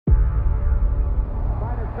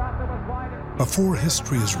Before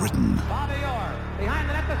history is written,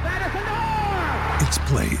 it's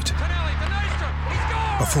played.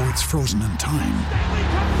 Before it's frozen in time,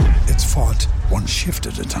 it's fought one shift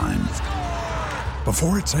at a time.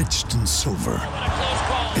 Before it's etched in silver,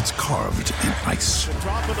 it's carved in ice.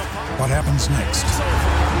 What happens next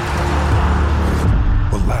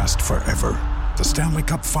will last forever. The Stanley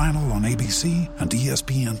Cup Final on ABC and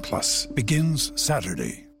ESPN Plus begins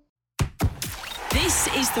Saturday. This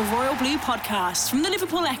is the Royal Blue Podcast from the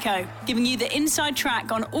Liverpool Echo, giving you the inside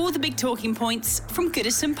track on all the big talking points from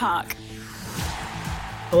Goodison Park.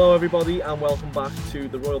 Hello everybody and welcome back to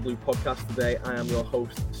the Royal Blue Podcast. Today I am your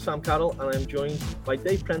host Sam Carroll and I am joined by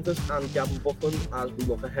Dave Prentice and Gavin Buckland as we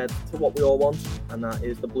look ahead to what we all want, and that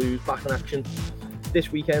is the Blues back in action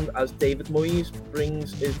this weekend as David Moyes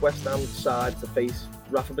brings his West Ham side to face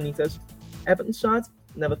Rafa Benitez. Everton's side,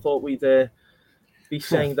 never thought we'd be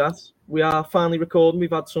saying that. We are finally recording.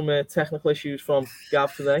 We've had some technical issues from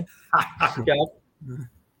Gav today. Gav,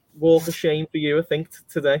 walk of shame for you, I think,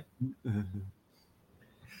 today. But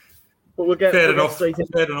we'll get straight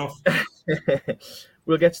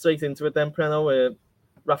into it then, Preno.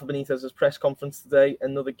 Rafa Benitez's press conference today,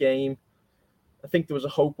 another game. I think there was a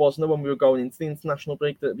hope, wasn't there, when we were going into the international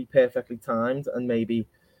break that it'd be perfectly timed and maybe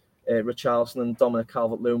Richarlison and Dominic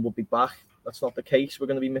Calvert-Lewin would be back. That's not the case. We're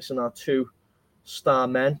going to be missing our two star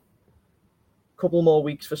men. Couple more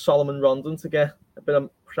weeks for Solomon Rondon to get a bit of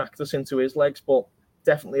practice into his legs, but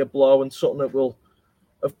definitely a blow and something that will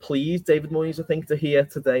have pleased David Moyes, I think, to hear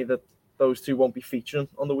today that those two won't be featuring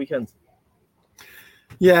on the weekend.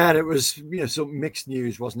 Yeah, it was, some mixed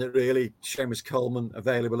news, wasn't it, really? Seamus Coleman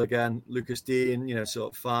available again, Lucas Dean,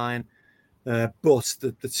 sort of fine. But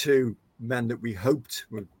the two men that we hoped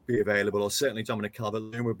would be available, or certainly Dominic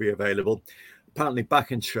Calvert-Lewin would be available, apparently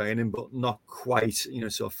back in training, but not quite,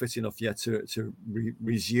 sort of fit enough yet to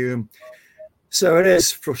resume. So it is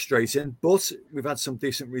frustrating, but we've had some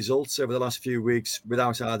decent results over the last few weeks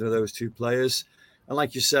without either of those two players. And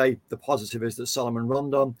like you say, the positive is that Solomon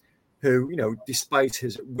Rondon, who, despite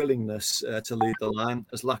his willingness to lead the line,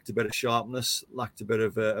 has lacked a bit of sharpness, lacked a bit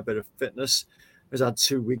of fitness, has had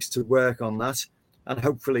 2 weeks to work on that, and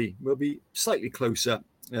hopefully will be slightly closer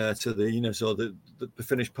to the the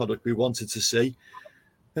finished product we wanted to see.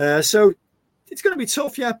 So it's going to be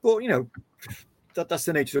tough, yeah, but that's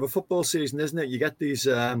the nature of a football season, isn't it? You get these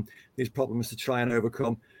problems to try and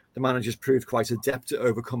overcome. The manager's proved quite adept at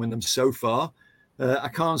overcoming them so far. I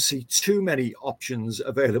can't see too many options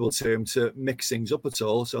available to him to mix things up at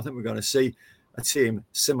all. So I think we're going to see a team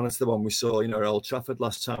similar to the one we saw, at Old Trafford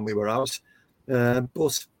last time we were out.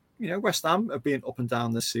 But West Ham have been up and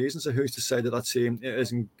down this season, so who's to say that team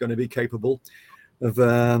isn't going to be capable of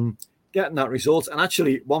getting that result? And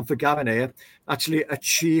actually, one for Gavin here, actually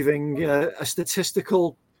achieving a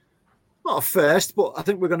statistical, not a first, but I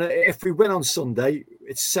think we're going to, if we win on Sunday,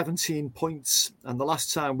 it's 17 points. And the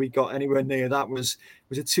last time we got anywhere near that was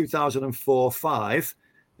it 2004-05,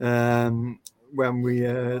 when we,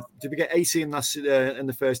 did we get 18 in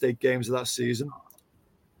the first 8 games of that season?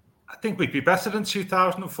 I think we'd be better than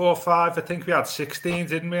 2004-05. I think we had 16,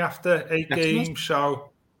 didn't we, after 8 games?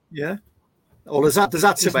 So yeah. Or does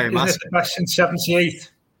that survey a massive? Best in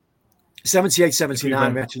 78.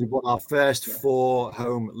 78-79, we actually won our first 4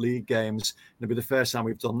 home league games. It'll be the first time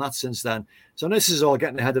we've done that since then. So this is all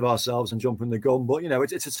getting ahead of ourselves and jumping the gun, but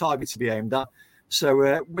it's a target to be aimed at.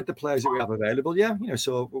 So with the players that we have available,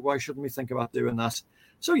 so why shouldn't we think about doing that?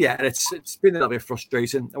 So yeah, it's been a little bit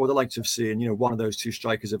frustrating. I would have liked to have seen, one of those two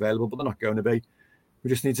strikers available, but they're not going to be.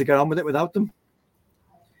 We just need to get on with it without them.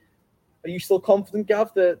 Are you still confident,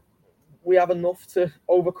 Gav, that we have enough to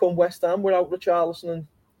overcome West Ham without Richarlison and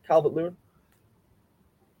Calvert-Lewin?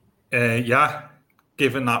 Yeah,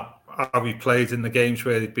 given that how we played in the games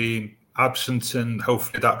where they've been absent, and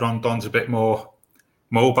hopefully that Rondon's a bit more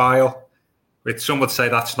mobile, which some would say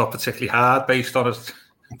that's not particularly hard based on his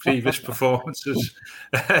previous performances.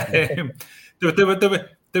 There were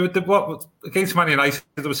what against Man United,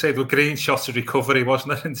 they would say there were green shots of recovery,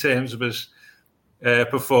 wasn't it, in terms of his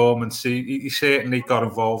performance? He certainly got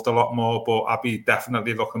involved a lot more, but I'd be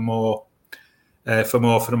definitely looking more for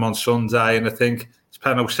him on Sunday. And I think, as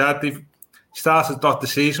Penno said, they've started not the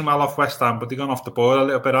season well off West Ham, but they've gone off the boil a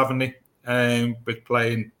little bit, haven't they? With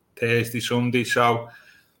playing Thursday, Sunday. So,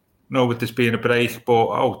 with this being a break,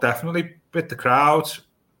 but definitely with the crowds,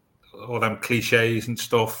 all them cliches and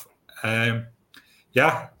stuff.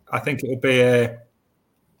 Yeah, I think it'll be.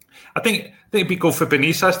 I think it'd be good for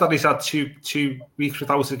Benitez that he's had two weeks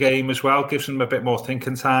without a game as well. Gives him a bit more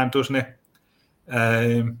thinking time, doesn't it?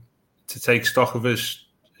 To take stock of his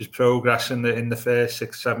progress in the first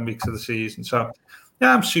 6-7 weeks of the season. So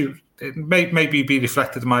yeah, I'm sure it may maybe be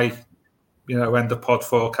reflected in my, end of pod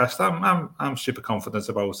forecast. I'm super confident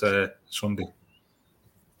about Sunday.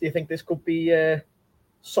 Do you think this could be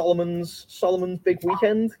Solomon's big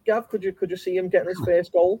weekend, Gav? Could you see him getting his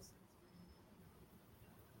first goal?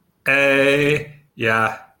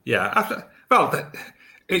 Yeah. Well,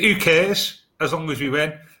 who cares as long as we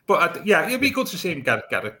win? But it'd be good to see him get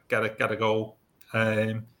a goal.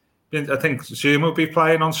 I think Zuma will be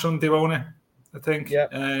playing on Sunday, won't he? I think. Yeah.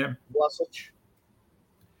 Vlasic.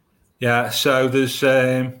 Yeah. So there's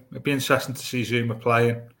it'd be interesting to see Zuma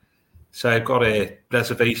playing. So I've got a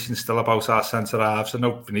reservation still about our centre halves. I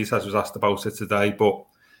know Benitez was asked about it today, but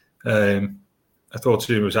I thought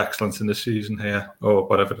Zuma was excellent in the season here, or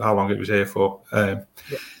whatever, how long it was here for.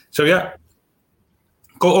 So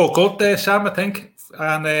good there, Sam, I think.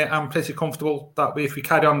 And I'm pretty comfortable that if we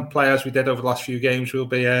carry on play as we did over the last few games, we'll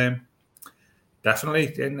be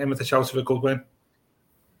definitely in with a shout of a good win.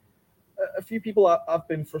 A few people have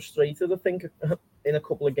been frustrated, I think, in a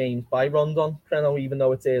couple of games by Rondon, Preno, even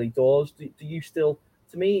though it's early doors. Do you still,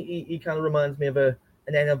 to me, he kind of reminds me of an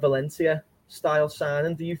Enner Valencia style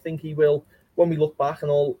signing. Do you think he will, when we look back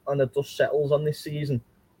and the dust settles on this season,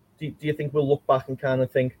 do you think we'll look back and kind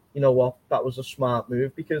of think, you know what, that was a smart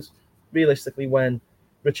move? Because realistically, when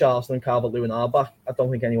Richarlison and Calvert-Lewin are back, I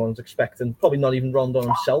don't think anyone's expecting, probably not even Rondon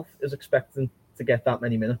himself is expecting to get that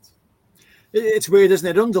many minutes. It's weird, isn't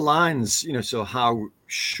it? It underlines, so how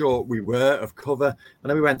short we were of cover. And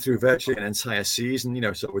then we went through virtually an entire season,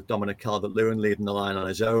 with Dominic Calvert-Lewin leading the line on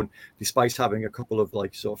his own, despite having a couple of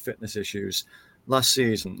fitness issues last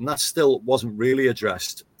season. And that still wasn't really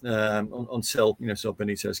addressed until,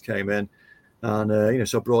 Benitez came in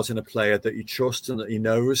and, brought in a player that he trusts and that he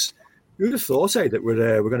knows. Who'd have thought, that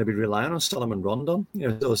we're going to be relying on Salomon Rondon,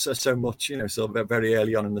 so much, very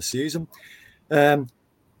early on in the season.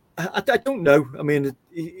 I don't know. I mean,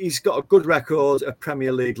 he's got a good record at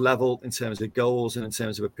Premier League level in terms of goals and in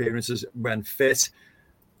terms of appearances when fit.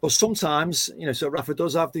 But sometimes, Rafa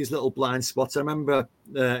does have these little blind spots. I remember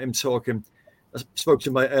him talking. I spoke to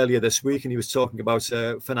him earlier this week, and he was talking about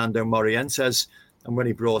Fernando Morientes and when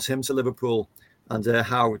he brought him to Liverpool and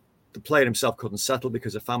how the player himself couldn't settle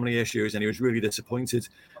because of family issues, and he was really disappointed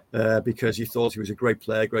because he thought he was a great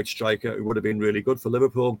player, great striker who would have been really good for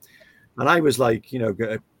Liverpool. And I was like,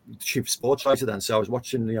 a chief sports writer then, so I was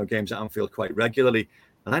watching games at Anfield quite regularly,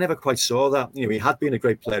 and I never quite saw that. He had been a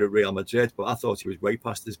great player at Real Madrid, but I thought he was way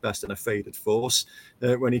past his best and a faded force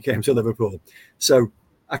when he came to Liverpool. So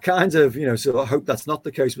I kind of, so I hope that's not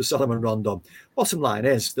the case with Salomon Rondon. Bottom line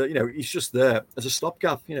is that, he's just there as a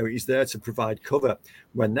stopgap. He's there to provide cover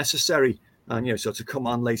when necessary. And, so to come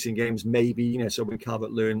on late in games, maybe, so when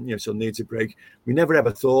Calvert-Lewin, so needs a break. We never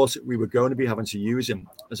ever thought we were going to be having to use him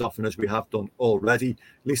as often as we have done already,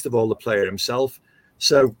 least of all the player himself.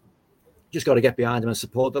 So just got to get behind him and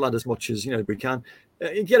support the lad as much as, we can.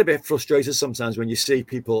 You get a bit frustrated sometimes when you see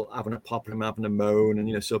people having a pop at him, having a moan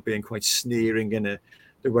and, being quite sneering in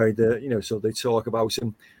the way that, so they talk about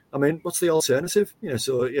him. I mean, what's the alternative?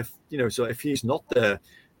 So if he's not there,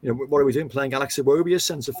 what are we doing? Playing Alex Iwobi as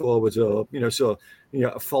centre forward, or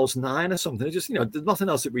a false nine or something? It's just there's nothing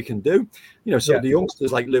else that we can do. The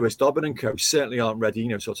youngsters like Lewis Dobbin and co certainly aren't ready,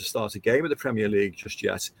 to start a game at the Premier League just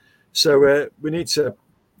yet. So we need to,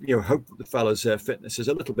 hope that the fella's fitness is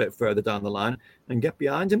a little bit further down the line and get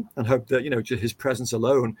behind him and hope that just his presence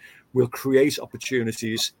alone will create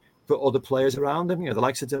opportunities for other players around him. The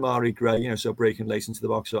likes of Damari Gray, breaking late into the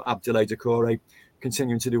box, or Abdoulaye Doucouré,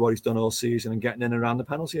 continuing to do what he's done all season and getting in and around the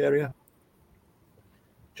penalty area.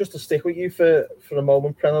 Just to stick with you for a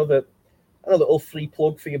moment, Preno, that a little free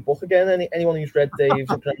plug for your book again. Anyone who's read Dave's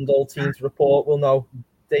Grand Old Teams report will know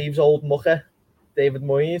Dave's old mucker, David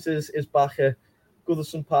Moyes, is back at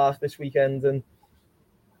Goodison Park this weekend. And,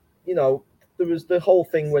 there was the whole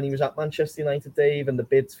thing when he was at Manchester United, Dave, and the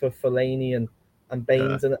bids for Fellaini and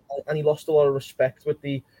Baines, and he lost a lot of respect with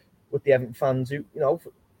the Everton fans who,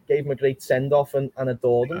 gave him a great send-off and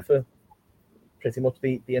adored him for pretty much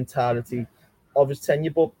the entirety of his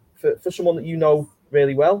tenure. But for someone that you know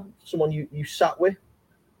really well, someone you sat with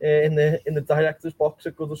in the director's box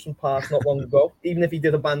at Goodison Park not long ago, even if he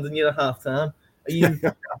did abandon you at half-time, are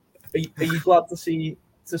you glad to see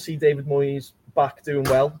David Moyes back doing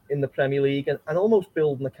well in the Premier League and almost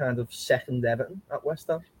building a kind of second Everton at West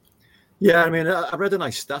Ham? Yeah, I mean, I read a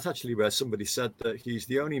nice stat actually where somebody said that he's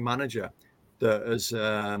the only manager that has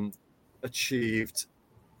achieved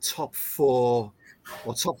top 4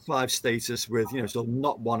 or top 5 status with, so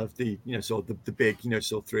not one of the, the big,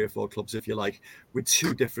 3 or 4 clubs, if you like, with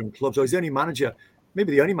 2 different clubs. Or he's the only manager,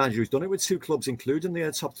 maybe the only manager who's done it with 2 clubs, including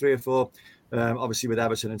the top 3 or 4. obviously with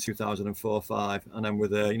Everton in 2004-05, and then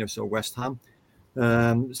with West Ham.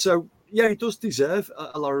 So yeah, he does deserve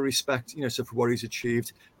a lot of respect, so for what he's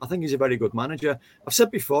achieved. I think he's a very good manager. I've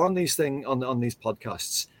said before on these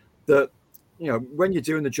podcasts that when you're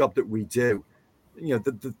doing the job that we do,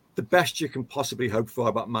 the best you can possibly hope for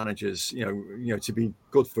about managers, to be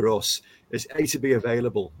good for us is A, to be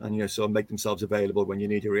available and sort of make themselves available when you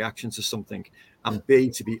need a reaction to something, and B,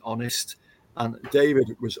 to be honest. And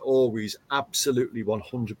David was always absolutely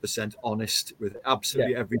 100% honest with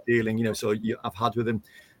absolutely every dealing, I've had with him.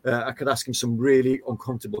 I could ask him some really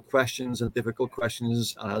uncomfortable questions and difficult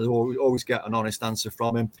questions, and I'd always get an honest answer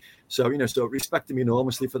from him. So, so respect him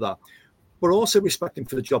enormously for that. But also respect him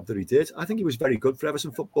for the job that he did. I think he was very good for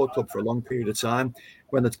Everton Football Club for a long period of time.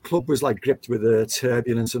 When the club was gripped with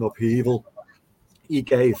turbulence and upheaval, he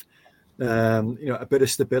gave, a bit of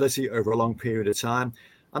stability over a long period of time.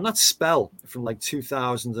 And that spell from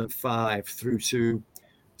 2005 through to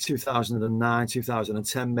 2009,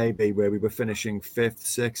 2010 maybe, where we were finishing fifth,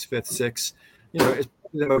 sixth, is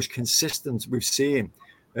the most consistent we've seen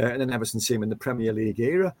in an Everton team in the Premier League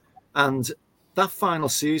era. And that final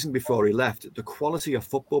season before he left, the quality of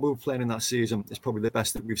football we were playing in that season is probably the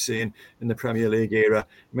best that we've seen in the Premier League era.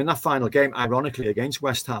 I mean, that final game, ironically, against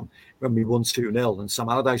West Ham, when we won 2-0 and Sam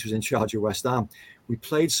Allardyce was in charge of West Ham, we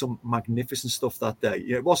played some magnificent stuff that day.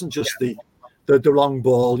 It wasn't just the long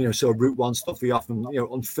ball, so route one stuff we often,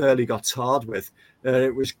 unfairly got tarred with.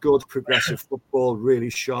 It was good, progressive football, really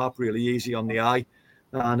sharp, really easy on the eye.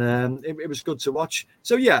 And it was good to watch.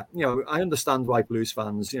 So, yeah, I understand why Blues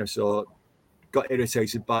fans, got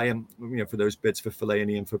irritated by him, for those bids for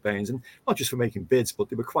Fellaini and for Baines, and not just for making bids, but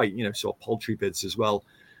they were quite, sort of paltry bids as well.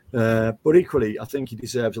 But equally, I think he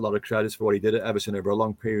deserves a lot of credit for what he did at Everton over a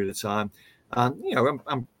long period of time. And,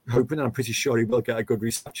 I'm hoping, and I'm pretty sure he will get a good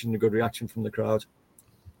reception, a good reaction from the crowd.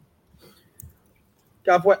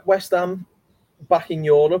 Gav, West Ham back in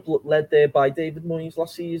Europe, led there by David Moyes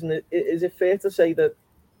last season. Is it fair to say that,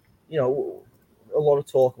 a lot of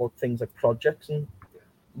talk about things like projects and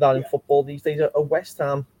that in football these days, are West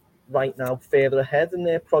Ham right now further ahead in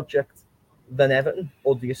their project than Everton?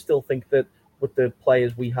 Or do you still think that with the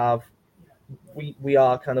players we have, we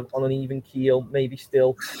are kind of on an even keel, maybe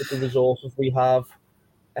still with the resources we have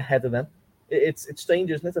ahead of them? It's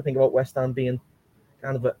strange, isn't it, to think about West Ham being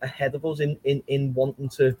kind of ahead of us in wanting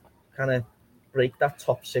to kind of break that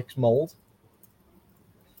top six mould?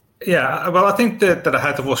 Yeah, well, I think that they're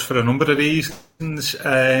ahead of us for a number of reasons.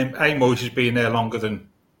 Moyes has been there longer than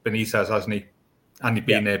Benitez, hasn't he? And he'd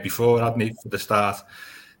been there before, hadn't he, for the start.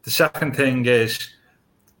 The second thing is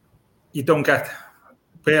you don't get...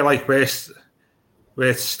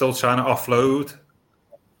 We're still trying to offload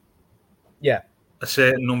a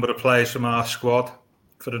certain number of players from our squad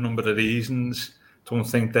for a number of reasons. Don't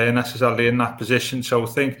think they're necessarily in that position. So I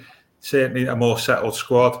think certainly a more settled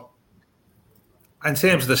squad. In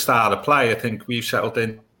terms of the style of play, I think we've settled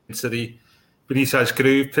into the Benitez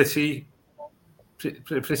groove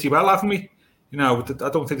pretty well, haven't we? I don't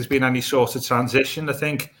think there's been any sort of transition. I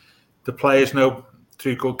think the players know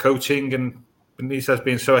through good coaching and Benitez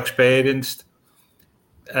being so experienced,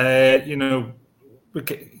 you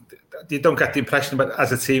don't get the impression that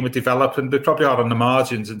as a team we're developing. We probably are on the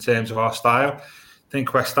margins in terms of our style. I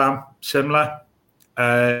think West Ham, similar.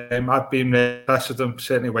 I've been impressed with them,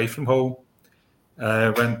 certainly away from home.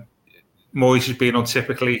 When Moyes has been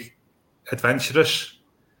untypically adventurous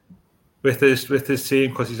with his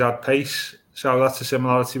team because he's had pace. So that's a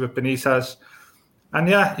similarity with Benitez. And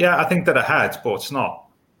yeah, I think they're ahead, but it's not.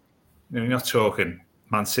 You're not talking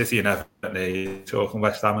Man City and Everton, you're talking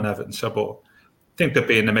West Ham and Everton. So, but I think they'll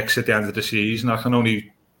be in the mix at the end of the season. I can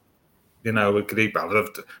only, agree.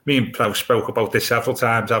 Me and Prowse spoke about this several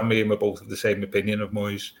times, haven't we? And we're both of the same opinion of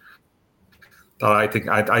Moyes. That I think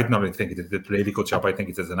I not only think he did a really good job. I think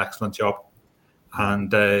he did an excellent job.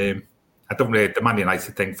 And I don't really the Man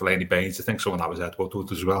United thing for Fellaini Baines. I think someone that was Edward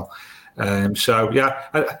would as well. So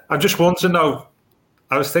yeah, I just want to know.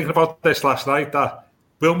 I was thinking about this last night. That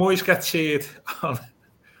will Moyes get cheered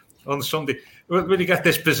on Sunday? Will he get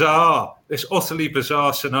this utterly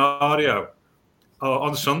bizarre scenario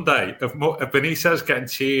on Sunday of Benitez getting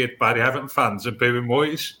cheered by the Everton fans and booing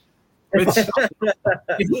Moyes?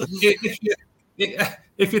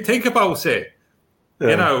 If you think about it,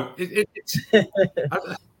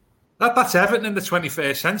 that's Everton in the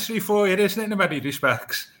 21st century for you, isn't it, in many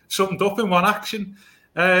respects? Summed up in one action.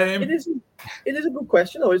 It is a good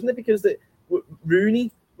question, though, isn't it? Because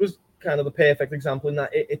Rooney was kind of the perfect example in that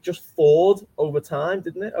it just thawed over time,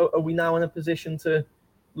 didn't it? Are we now in a position to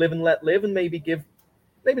live and let live and maybe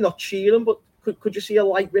not cheer him, but could you see a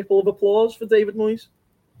light ripple of applause for David Moyes?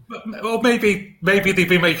 Well, maybe they'd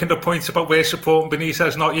be making the point about we're supporting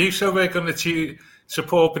Benitez, not you, so we're going to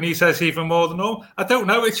support Benitez even more than all. I don't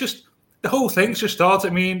know. It's just the whole thing's just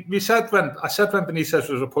started. I mean, I said when Benitez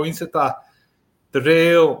was appointed that the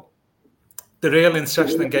real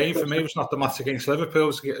interesting game for me was not the match against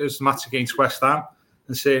Liverpool, it was the match against West Ham,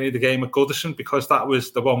 and certainly the game at Goodison, because that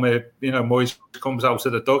was the one where, you know, Moyes comes out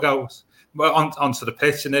of the dugout, well, onto the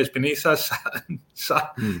pitch, and there's Benitez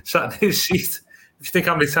sat in his seat. If you think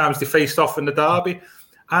how many times they faced off in the derby,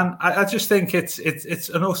 and I just think it's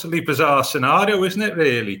an utterly bizarre scenario, isn't it?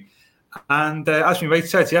 Really. And as my mate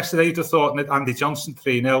said yesterday, you'd have thought that Andy Johnson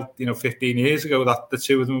 3-0, 15 years ago, that the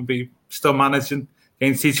two of them would be still managing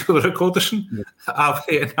against each other at Goodison, out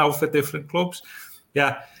here now for different clubs.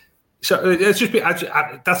 Yeah. So it's just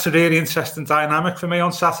that's a really interesting dynamic for me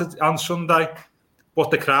on Sunday.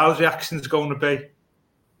 What the crowd's reaction is going to be.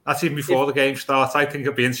 That's even before the game starts. I think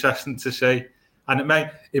it'll be interesting to see. And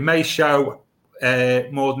it may show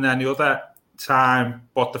more than any other time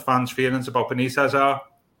what the fans' feelings about Benitez are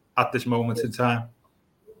at this moment in time.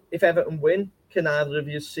 If Everton win, can either of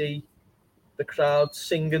you see the crowd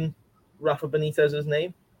singing Rafa Benitez's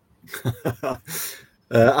name?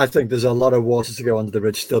 I think there's a lot of water to go under the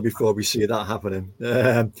bridge still before we see that happening.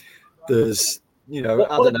 There's, I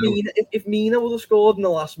don't know. If Mina would have scored in the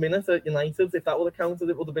last minute at United, if that would have counted,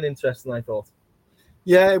 it would have been interesting, I thought.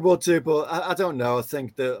 Yeah, it would do, but I don't know. I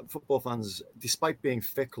think that football fans, despite being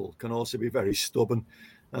fickle, can also be very stubborn.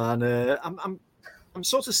 And I'm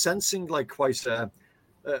sort of sensing like quite a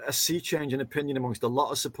sea change in opinion amongst a lot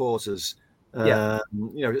of supporters.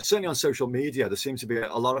 Certainly on social media, there seems to be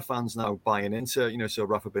a lot of fans now buying into, so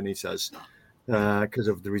Rafa Benitez because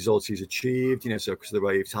of the results he's achieved, so because of the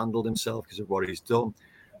way he's handled himself, because of what he's done.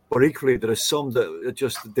 But equally, there are some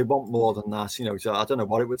that they want more than that, So I don't know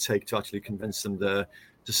what it would take to actually convince them to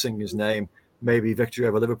sing his name. Maybe victory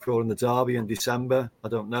over Liverpool in the derby in December. I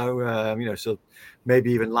don't know. So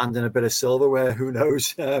maybe even landing a bit of silverware. Who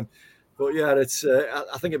knows? But yeah, it's.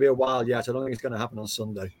 I think it'll be a while yet. I don't think it's going to happen on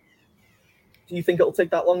Sunday. Do you think it'll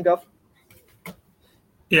take that long, Gav?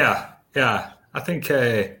 Yeah. I think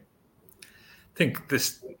the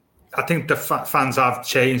fans have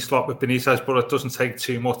changed a lot with Benitez, but it doesn't take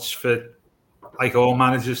too much for like all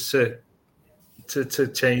managers to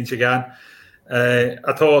change again.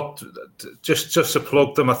 I thought just to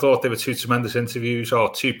plug them, I thought they were two tremendous interviews, or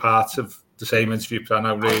two parts of the same interview plan.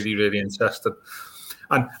 I'm really, really interested.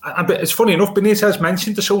 And it's funny enough, Benitez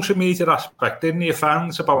mentioned the social media aspect, didn't he,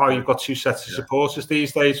 fans, about how you've got two sets of supporters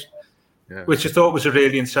these days, which I thought was a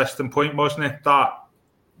really interesting point, wasn't it? That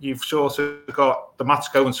you've sort of got the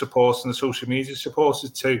match-going supporters and the social media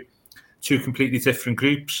supporters, two completely different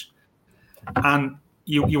groups. And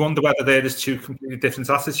you wonder whether there's two completely different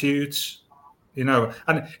attitudes,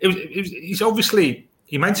 And he's obviously,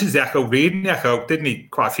 he mentions the Echo, reading the Echo, didn't he,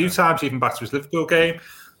 quite a few times, even back to his Liverpool game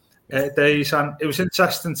days. And it was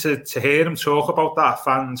interesting to hear him talk about that,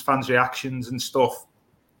 fans' reactions and stuff,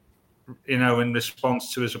 in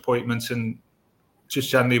response to his appointments and just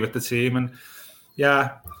generally with the team. And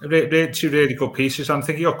yeah, two really good pieces. I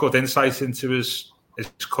think he got good insight into his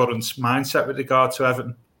current mindset with regard to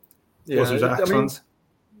Everton. Yeah, he was excellent.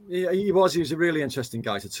 He was a really interesting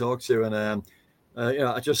guy to talk to, and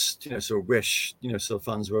I just sort of wish so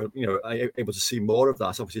fans were able to see more of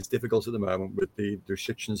that. Obviously, it's difficult at the moment with the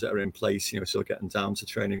restrictions that are in place. So getting down to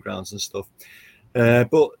training grounds and stuff.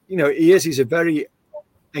 But he's a very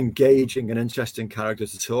engaging and interesting character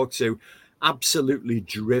to talk to. Absolutely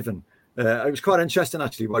driven. It was quite interesting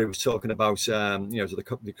actually what he was talking about.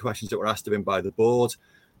 The questions that were asked of him by the board.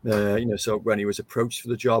 So when he was approached for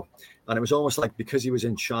the job, and it was almost like because he was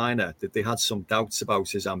in China that they had some doubts about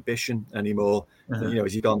his ambition anymore.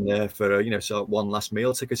 Has he gone there for sort of one last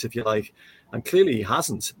meal ticket, if you like? And clearly he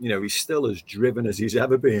hasn't. He's still as driven as he's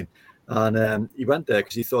ever been. And he went there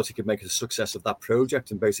because he thought he could make a success of that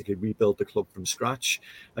project and basically rebuild the club from scratch.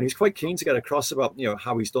 And he's quite keen to get across about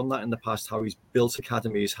how he's done that in the past, how he's built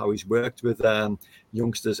academies, how he's worked with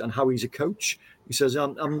youngsters, and how he's a coach. He says,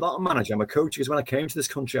 I'm not a manager, I'm a coach, because when I came to this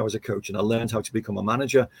country, I was a coach and I learned how to become a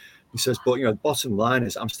manager. He says, but the bottom line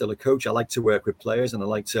is I'm still a coach. I like to work with players and I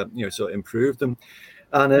like to sort of improve them.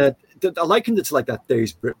 And I likened it to like that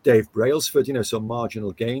Dave Brailsford, some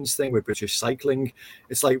marginal gains thing with British cycling.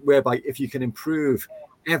 It's like whereby if you can improve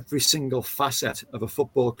every single facet of a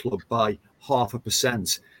football club by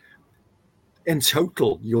 0.5%, in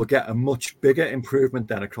total, you'll get a much bigger improvement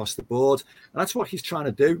then across the board. And that's what he's trying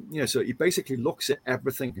to do. So he basically looks at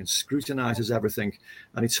everything and scrutinizes everything.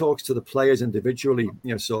 And he talks to the players individually,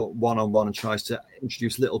 so one-on-one, and tries to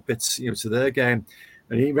introduce little bits, to their game.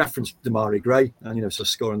 And he referenced Demarai Gray and, so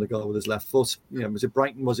scoring the goal with his left foot. Was it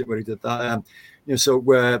Brighton, was it, where he did that? So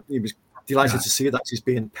where he was delighted to see that he's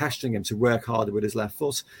been pestering him to work harder with his left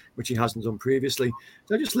foot, which he hasn't done previously.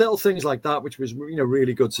 So just little things like that, which was,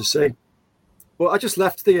 really good to see. But I just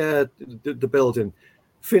left the building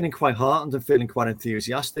feeling quite heartened and feeling quite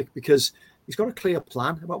enthusiastic because he's got a clear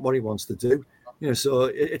plan about what he wants to do.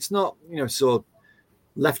 So it's not, so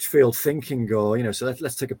left field thinking or, so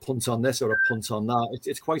let's take a punt on this or a punt on that.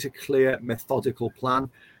 It's quite a clear, methodical plan.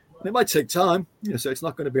 And it might take time, so it's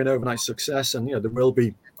not going to be an overnight success and, there will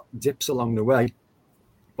be dips along the way.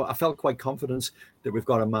 But I felt quite confident that we've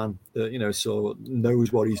got a man that, so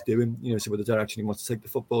knows what he's doing, so with the direction he wants to take the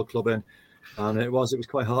football club in. And it was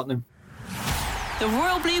quite heartening. The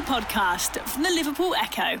Royal Blue Podcast from the Liverpool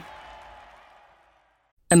Echo.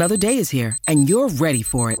 Another day is here, and you're ready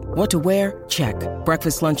for it. What to wear? Check.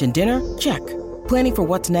 Breakfast, lunch, and dinner? Check. Planning for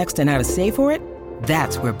what's next and how to save for it?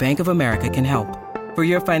 That's where Bank of America can help. For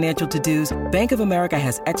your financial to-dos, Bank of America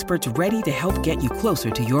has experts ready to help get you closer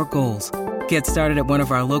to your goals. Get started at one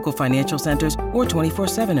of our local financial centers or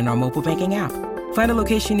 24/7 in our mobile banking app. Find a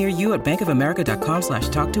location near you at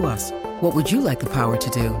bankofamerica.com/talktous. What would you like the power to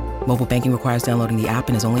do? Mobile banking requires downloading the app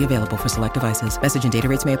and is only available for select devices. Message and data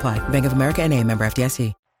rates may apply. Bank of America NA, member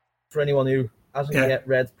FDIC. For anyone who hasn't yet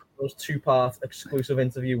read those 2-part exclusive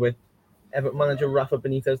interview with Everton manager Rafa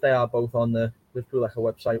Benitez, they are both on the Liverpool Echo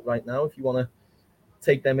website right now if you want to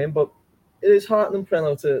take them in. But it is heartening,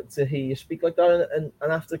 Preno, to hear you speak like that. And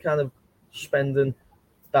after kind of spending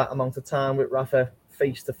that amount of time with Rafa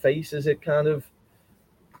face to face, is it kind of,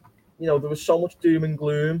 there was so much doom and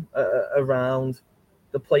gloom around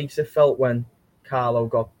the place, it felt, when Carlo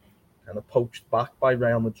got kind of poached back by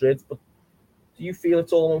Real Madrid. But do you feel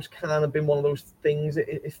it's almost kind of been one of those things?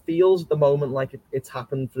 It feels at the moment like it's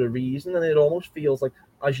happened for a reason, and it almost feels like,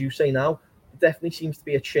 as you say now, it definitely seems to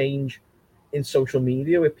be a change in social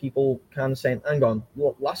media with people kind of saying, hang on,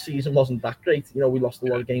 last season wasn't that great. We lost a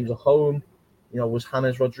lot of games at home. Was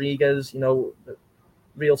James Rodriguez,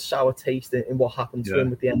 real sour taste in what happened to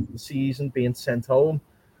him at the end of the season, being sent home.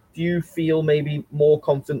 Do you feel maybe more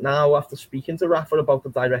confident now after speaking to Rafa about the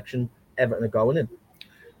direction Everton are going in?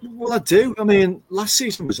 Well, I do. I mean, last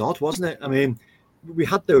season was odd, wasn't it? I mean, we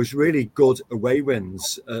had those really good away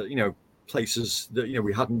wins, places that,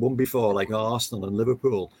 we hadn't won before, like Arsenal and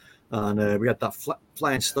Liverpool. And we had that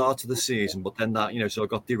flying start to the season, but then that, sort of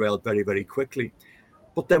got derailed very, very quickly.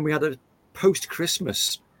 But then we had a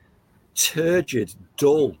post-Christmas turgid,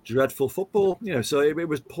 dull, dreadful football. So it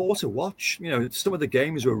was poor to watch. Some of the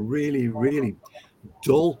games were really, really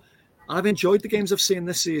dull. And I've enjoyed the games I've seen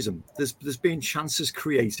this season. There's been chances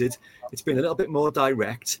created. It's been a little bit more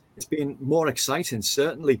direct. It's been more exciting,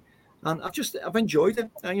 certainly. And I've enjoyed it.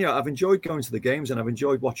 And, I've enjoyed going to the games and I've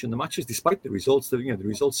enjoyed watching the matches, despite the results. The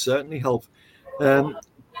results certainly help.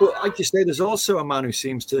 But like you say, there's also a man who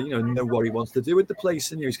seems to, know what he wants to do with the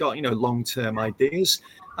place, and he's got, long-term ideas,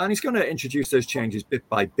 and he's going to introduce those changes bit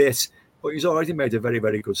by bit. But he's already made a very,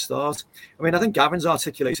 very good start. I mean, I think Gavin's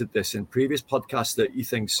articulated this in previous podcasts that he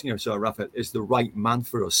thinks, so Rafa is the right man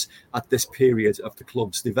for us at this period of the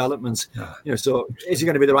club's development. So is he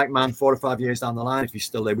going to be the right man 4 or 5 years down the line if he's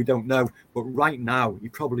still there? We don't know. But right now, he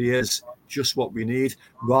probably is just what we need,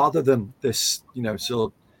 rather than this,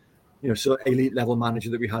 sort of elite level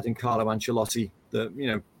manager that we had in Carlo Ancelotti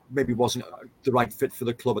that, maybe wasn't the right fit for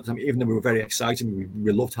the club at the time, even though we were very excited.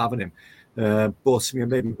 We loved having him. But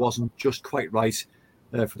maybe wasn't just quite right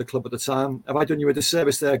for the club at the time. Have I done you a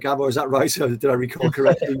disservice there, Gabo? Is that right? Or did I recall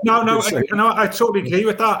correctly? No, I totally agree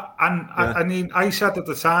with that. And I mean, I said at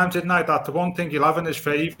the time, didn't I, that the one thing you'll have in his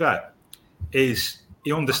favour is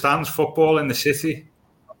he understands football in the city.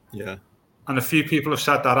 Yeah. And a few people have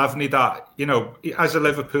said that, haven't he? That, as a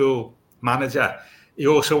Liverpool manager, he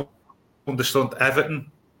also understood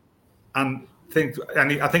Everton. And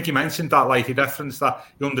I think he mentioned that, like he referenced that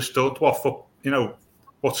he understood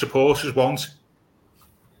what supporters want.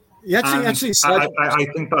 Yeah, actually said, I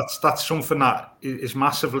think that's something that is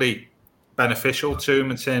massively beneficial to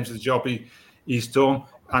him in terms of the job he's done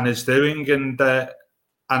and is doing. And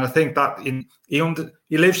I think that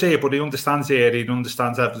he lives here, but he understands the area, he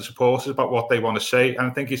understands Everton supporters about what they want to say. And I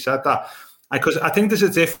think he said that because I think there's a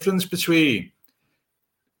difference between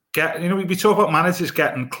we talk about managers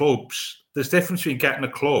getting clubs. There's a difference between getting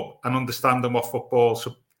a club and understanding what football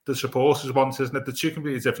the supporters want, isn't it? The two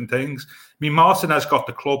completely different things. I mean, Martinez got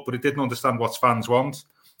the club, but he didn't understand what fans want.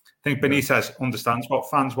 I think Benitez understands what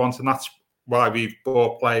fans want, and that's why we've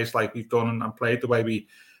bought players like we've done and played the way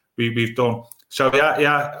we've done. So,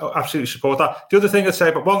 yeah, absolutely support that. The other thing I'd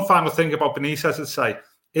say, but one final thing about Benitez, I'd say,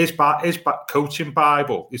 his coaching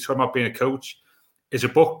Bible, he's talking about being a coach, is a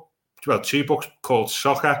book, well, 2 books called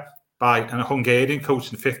Soccer by a Hungarian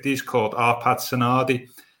coach in the 50s called Arpad Szanardi.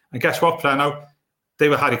 And guess what, Pleno? They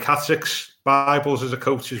were Harry Katzik's Bibles as a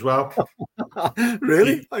coach as well.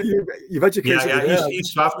 Really? You've educated me. Yeah, he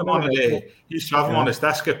used to have them on He used to have them on his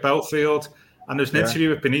desk at Belfield. And there's an interview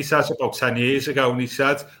with Benitez about 10 years ago, and he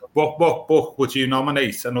said, what book would you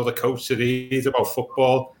nominate another coach to read about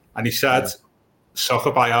football? And he said,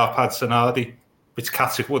 Soccer by Arpad Szanardi, which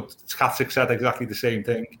Katzik said exactly the same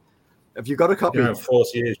thing. Have you got a copy?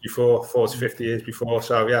 40, 50 years before.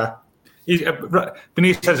 So, yeah.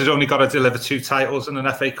 Benitez has only got to deliver 2 titles and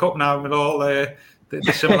an FA Cup now, with all the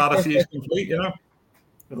similarity is complete, you know?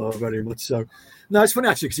 Oh, very much so. No, it's funny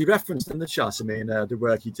actually because he referenced in the chat, the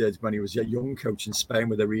work he did when he was a young coach in Spain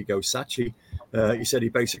with Arrigo Sacchi. He said he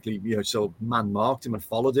basically, man-marked him and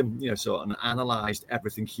followed him, and analysed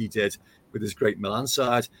everything he did with his great Milan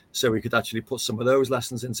side, so he could actually put some of those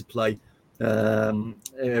lessons into play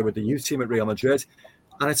with the youth team at Real Madrid.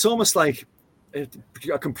 And it's almost like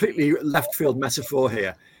a completely left field metaphor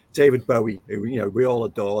here. David Bowie, who we all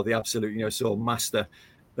adore, the absolute master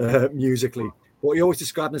musically. But he always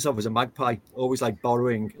described himself as a magpie, always like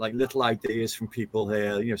borrowing like little ideas from people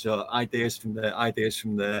here, so ideas from there. And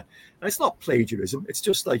it's not plagiarism. It's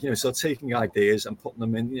just like, taking ideas and putting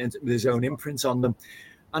them in with his own imprint on them.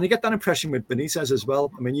 And you get that impression with Benitez as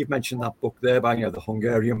well. I mean, you've mentioned that book there by, the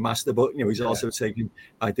Hungarian master, but, he's also taking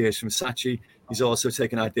ideas from Sacchi. He's also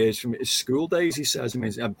taken ideas from his school days, he says. I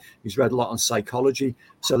mean, he's read a lot on psychology.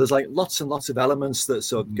 So there's like lots and lots of elements that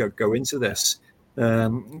sort of go into this.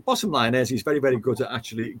 Bottom line is he's very, very good at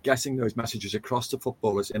actually getting those messages across to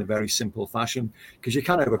footballers in a very simple fashion, because you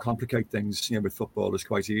can overcomplicate things, with footballers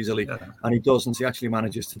quite easily. And he doesn't. He actually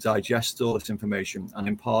manages to digest all this information and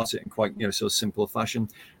impart it in quite, simple fashion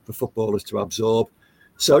for footballers to absorb.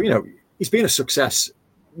 So, he's been a success,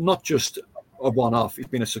 not just a one-off. He's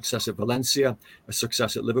been a success at Valencia, a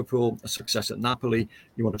success at Liverpool, a success at Napoli.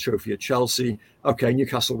 He won a trophy at Chelsea. Okay,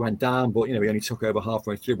 Newcastle went down, but he only took over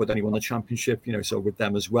halfway through. But then he won the championship, so with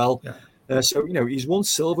them as well. So he's won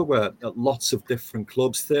silverware at lots of different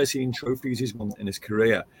clubs. 13 trophies he's won in his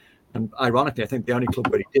career. And ironically, I think the only club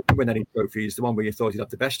where he didn't win any trophies, the one where you thought he'd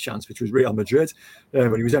have the best chance, which was Real Madrid,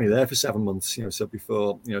 but he was only there for 7 months. So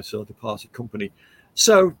before departed company.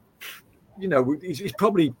 So. He's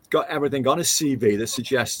probably got everything on his CV that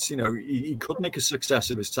suggests, he could make a success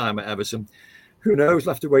of his time at Everton. Who knows?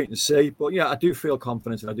 We'll have to wait and see. But yeah, I do feel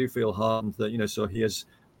confident and I do feel heartened that, so he is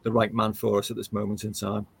the right man for us at this moment in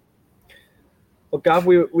time. Well, Gav,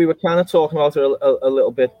 we were kind of talking about it a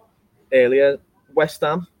little bit earlier. West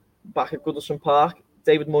Ham, back at Goodison Park.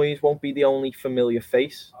 David Moyes won't be the only familiar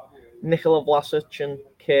face. Nikola Vlasic and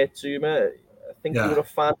Kurt Zouma. I think you were a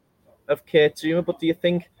fan of Kurt Zouma, but do you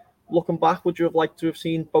think, looking back, would you have liked to have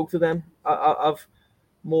seen both of them have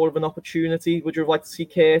more of an opportunity? Would you have liked to see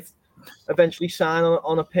Kurt eventually sign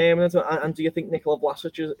on a permanent? And do you think Nikola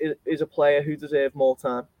Vlasic is a player who deserves more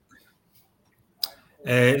time?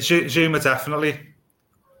 Zouma definitely.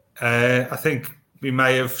 I think we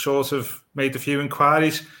may have sort of made a few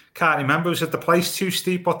inquiries. Can't remember. Was it the place too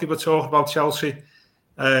steep what they were talking about Chelsea?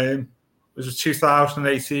 Was it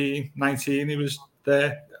 2018, 19? He was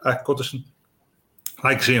there at Goodison.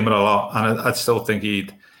 Like Zouma a lot, and I'd still think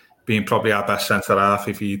he'd been probably our best centre half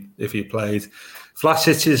if he played.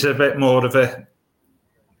 Vlasic is a bit more of a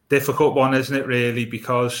difficult one, isn't it? Really,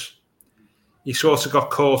 because he sort of got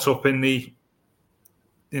caught up in the,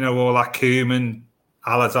 all that Koeman,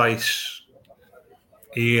 Allardyce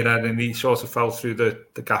era, and he sort of fell through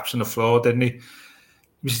the gaps in the floor, didn't he? He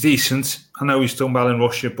was decent. I know he's done well in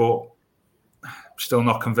Russia, but I'm still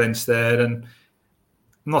not convinced there. And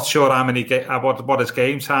I'm not sure how many what his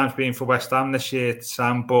game time's been for West Ham this year,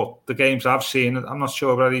 Sam, but the games I've seen, I'm not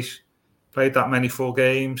sure whether he's played that many full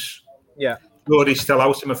games. Yeah. Or he's still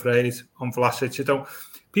out, I'm afraid, on Vlasic.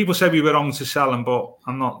 People say we were wrong to sell him, but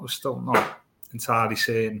I'm still not entirely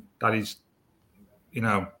certain that he's,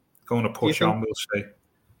 going to push on, we'll see.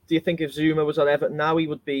 Do you think if Zouma was at Everton now, he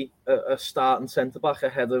would be a starting centre-back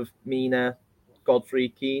ahead of Mina, Godfrey,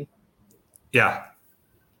 Keane? Yeah.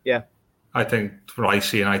 Yeah. I think for I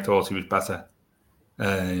thought he was better.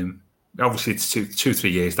 Obviously, it's 2-3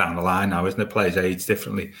 years down the line now, isn't it? Players age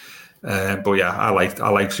differently. But yeah, I like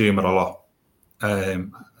Zouma a lot.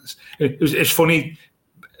 It's funny.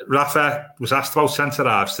 Rafa was asked about centre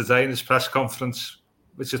halves today in his press conference,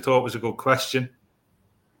 which I thought was a good question,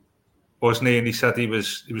 wasn't he? And he said he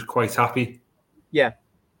was quite happy. Yeah.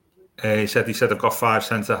 He said I've got 5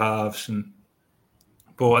 centre halves,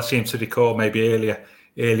 but I seem to recall maybe earlier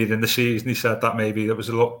in the season he said that maybe there was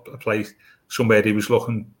a place somewhere he was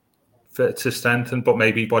looking to strengthen, but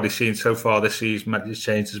maybe what he's seen so far this season might just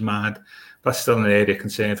change his mind. That's still an area of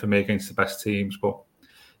concern for me against the best teams, but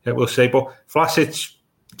yeah, we'll see. But Vlasic,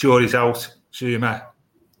 jury's out. Zouma,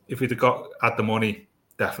 if we'd have had the money,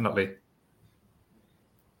 definitely.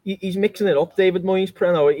 He's mixing it up, David Moyes.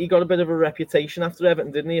 Preno, he got a bit of a reputation after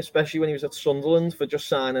Everton, didn't he? Especially when he was at Sunderland for just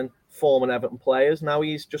signing former Everton players. Now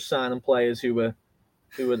he's just signing players who were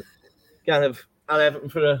kind of at Everton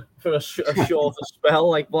for a shorter spell,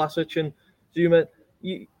 like Vlasic and Zouma.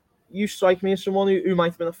 You strike me as someone who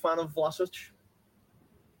might have been a fan of Vlasic.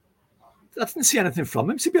 I didn't see anything from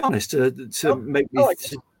him, to be honest, to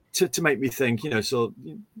make me think. So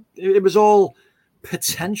it was all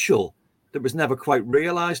potential that was never quite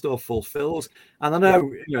realised or fulfilled. And I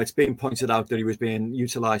know, it's been pointed out that he was being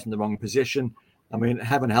utilised in the wrong position. I mean,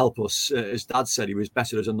 heaven help us, as Dad said, he was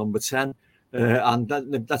better as a number 10.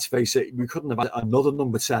 And let's face it, we couldn't have had another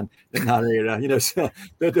number 10 in that era. So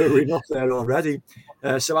there were enough there already.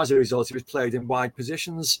 So as a result, he was played in wide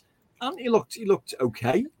positions, and he looked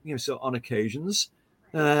okay. So on occasions,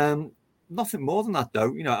 nothing more than that,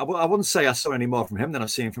 though. I wouldn't say I saw any more from him than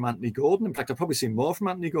I've seen from Anthony Gordon. In fact, I've probably seen more from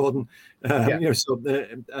Anthony Gordon. At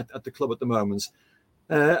the club at the moment.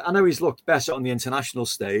 I know he's looked better on the international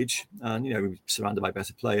stage, and he was surrounded by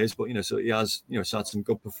better players. But so he has had some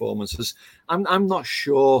good performances. I'm not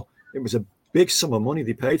sure it was a big sum of money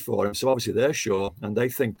they paid for him. So obviously they're sure, and they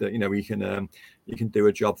think that he can do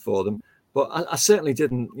a job for them. But I certainly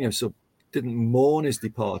didn't mourn his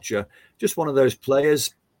departure. Just one of those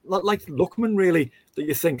players, like Lookman, really, that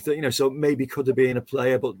you think that so maybe could have been a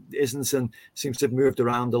player, but isn't, and seems to have moved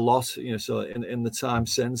around a lot. So in the time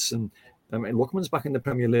since, and Lookman's back in the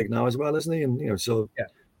Premier League now as well, isn't he? And so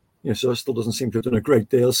it still doesn't seem to have done a great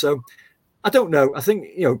deal. So I don't know. I think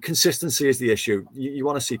consistency is the issue. You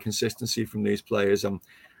want to see consistency from these players.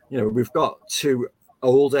 We've got two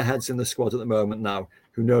older heads in the squad at the moment now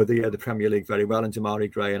who know the Premier League very well, and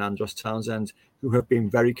Demarai Gray and Andros Townsend, who have been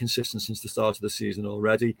very consistent since the start of the season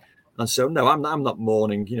already. And so, no, I'm not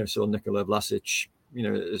mourning, so Nikola Vlasic,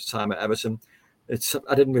 his time at Everton.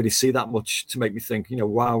 I didn't really see that much to make me think,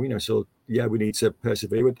 wow, so yeah, we need to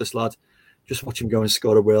persevere with this lad. Just watch him go and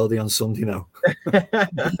score a worldie on Sunday now.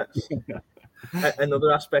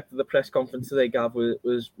 Another aspect of the press conference today, Gav,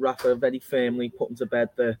 was Rafa very firmly putting to bed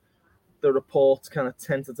the reports kind of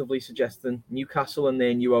tentatively suggesting Newcastle and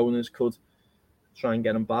their new owners could try and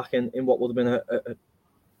get him back in what would have been a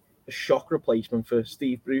shock replacement for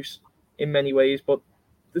Steve Bruce in many ways. But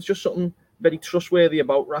there's just something very trustworthy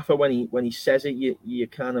about Rafa when he says it. You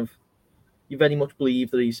very much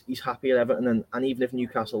believe that he's happy at Everton, and even if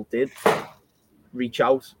Newcastle did reach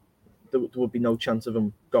out, there would be no chance of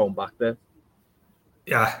him going back there.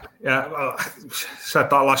 Yeah. Well, I said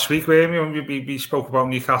that last week, when we spoke about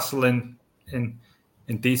Newcastle in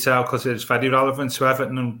detail, because it's very relevant to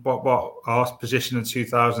Everton and what our position in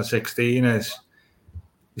 2016 is.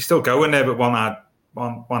 You're still going there, but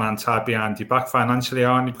one hand tied behind your back financially,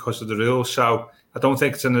 aren't you, because of the rules? So I don't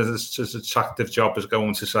think it's as attractive job as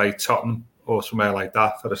going to, say, Tottenham or somewhere like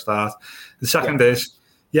that for a start. The second is,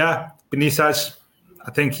 Benitez. I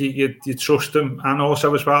think you trust him, and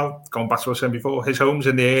also as well, going back to what I said before, his home's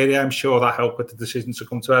in the area. I'm sure that helped with the decision to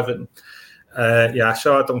come to Everton.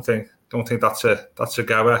 So I don't think that's a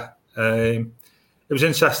goer. It was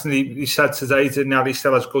interesting. He said today that he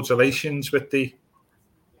still has good relations with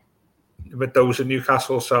those in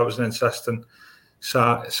Newcastle. So it was an interesting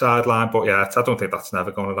sideline. But yeah, I don't think that's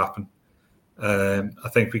never going to happen. I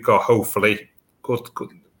think we got hopefully good.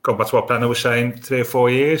 Go back to what Brenner was saying, 3 or 4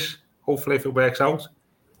 years. Hopefully, if it works out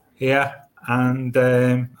here and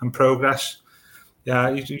progress.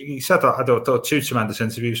 Yeah, he said that. I thought 2 tremendous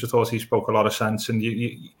interviews. I thought he spoke a lot of sense. And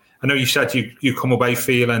I know you said you come away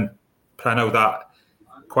feeling, Preno, that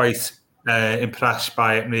quite impressed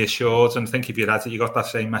by it and reassured. And I think if you had it, you got that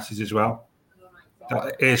same message as well.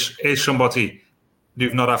 That is somebody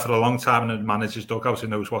you've not had for a long time in the manager's dugout who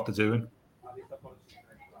knows what they're doing.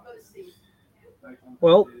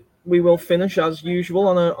 Well, we will finish as usual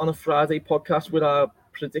on a Friday podcast with our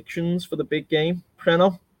predictions for the big game.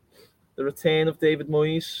 Preno, the return of David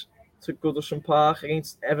Moyes to Goodison Park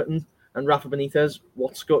against Everton and Rafa Benitez.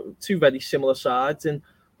 What's got 2 very similar sides in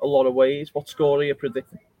a lot of ways. What score are you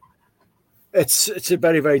predicting? It's a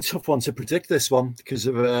very, very tough one to predict, this one, because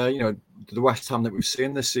of the West Ham that we've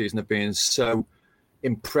seen this season have been so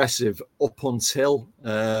impressive up until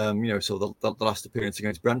so the last appearance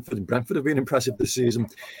against Brentford, and Brentford have been impressive this season.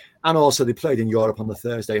 And also they played in Europe on the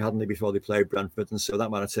Thursday, hadn't they, before they played Brentford, and so that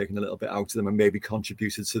might have taken a little bit out of them and maybe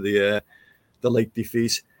contributed to the late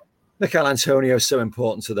defeat. Mikel Antonio is so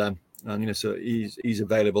important to them, and so he's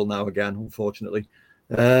available now again, unfortunately.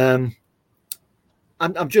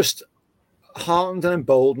 I'm just heartened and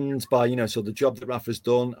emboldened by, so the job that Rafa's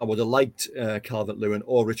done. I would have liked Calvert-Lewin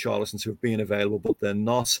or Richarlison to have been available, but they're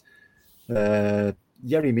not.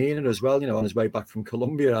 Yerry Mina as well, on his way back from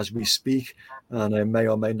Colombia as we speak, and may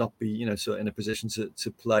or may not be, so in a position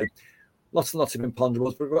to play. Lots and lots of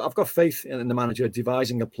imponderables, but I've got faith in the manager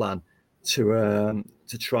devising a plan to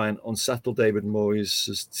try and unsettle David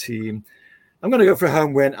Moyes' team. I'm going to go for a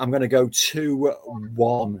home win. I'm going to go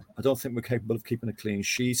 2-1. I don't think we're capable of keeping a clean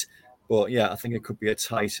sheet, but yeah, I think it could be a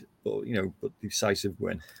tight, but decisive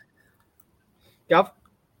win. Gav?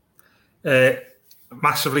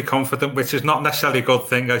 Massively confident, which is not necessarily a good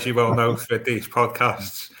thing, as you well know through these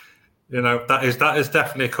podcasts. That is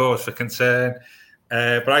definitely a cause for concern.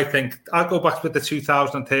 But I think I'll go back with the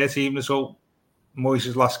 2013 result.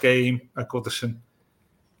 Moyes' last game at Goodison,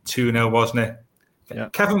 2-0, wasn't it? Yeah.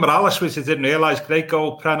 Kevin Morales, which I didn't realise, great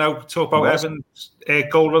goal. Prano, talk about Evans'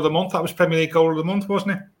 goal of the month. That was Premier League goal of the month,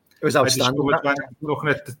 wasn't it? It was outstanding. Looking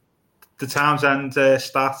at the Townsend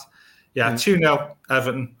stat. Yeah, 2-0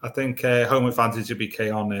 Everton. I think home advantage will be key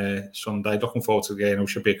on Sunday. Looking forward to the game. It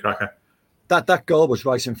should be a cracker. That goal was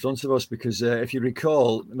right in front of us because if you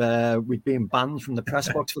recall, we'd been banned from the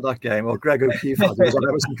press box for that game, or Greg O'Keefe was on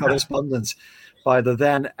Everton correspondence by the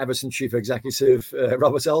then Everton chief executive,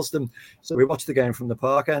 Robert Elston. So we watched the game from the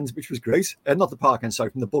park end, which was great. Not the park end, sorry,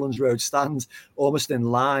 from the Bullens Road stand, almost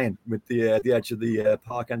in line with the edge of the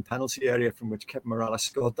park end penalty area from which Kevin Morales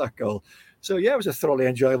scored that goal. So, yeah, it was a thoroughly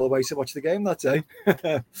enjoyable way to watch the game that day.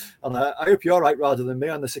 And I hope you're right rather than me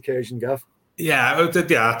on this occasion, Gav. Yeah,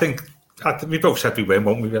 I think we both said we win,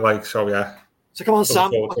 won't we? So come on,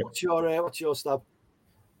 Sam, what's your stab?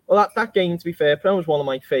 Well, that game, to be fair, was one of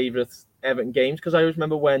my favourite Everton games because I always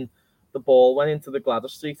remember when the ball went into the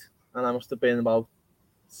Gladys Street and I must have been about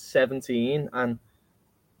 17 and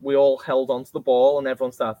we all held onto the ball and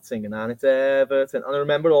everyone started singing, and it's Everton. And I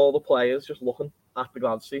remember all the players just looking at the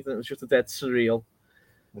Gladys Street and it was just a dead surreal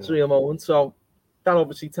moment. So that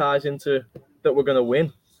obviously ties into that we're going to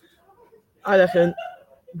win. I reckon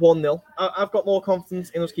 1-0. I've got more confidence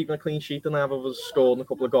in us keeping a clean sheet than I have of us scoring a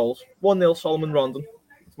couple of goals. 1-0 Solomon Rondon.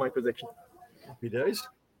 That's my prediction. Happy days.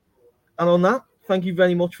 And on that, thank you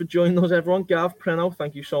very much for joining us, everyone. Gav, Preno,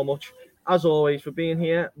 thank you so much, as always, for being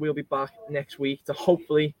here. We'll be back next week to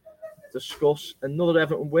hopefully discuss another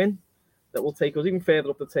Everton win that will take us even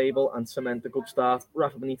further up the table and cement the good start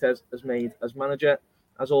Rafa Benitez has made as manager.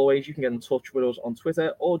 As always, you can get in touch with us on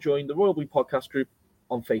Twitter or join the Royal Blue Podcast group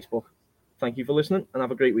on Facebook. Thank you for listening and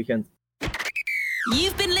have a great weekend.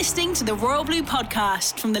 You've been listening to the Royal Blue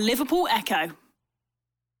Podcast from the Liverpool Echo.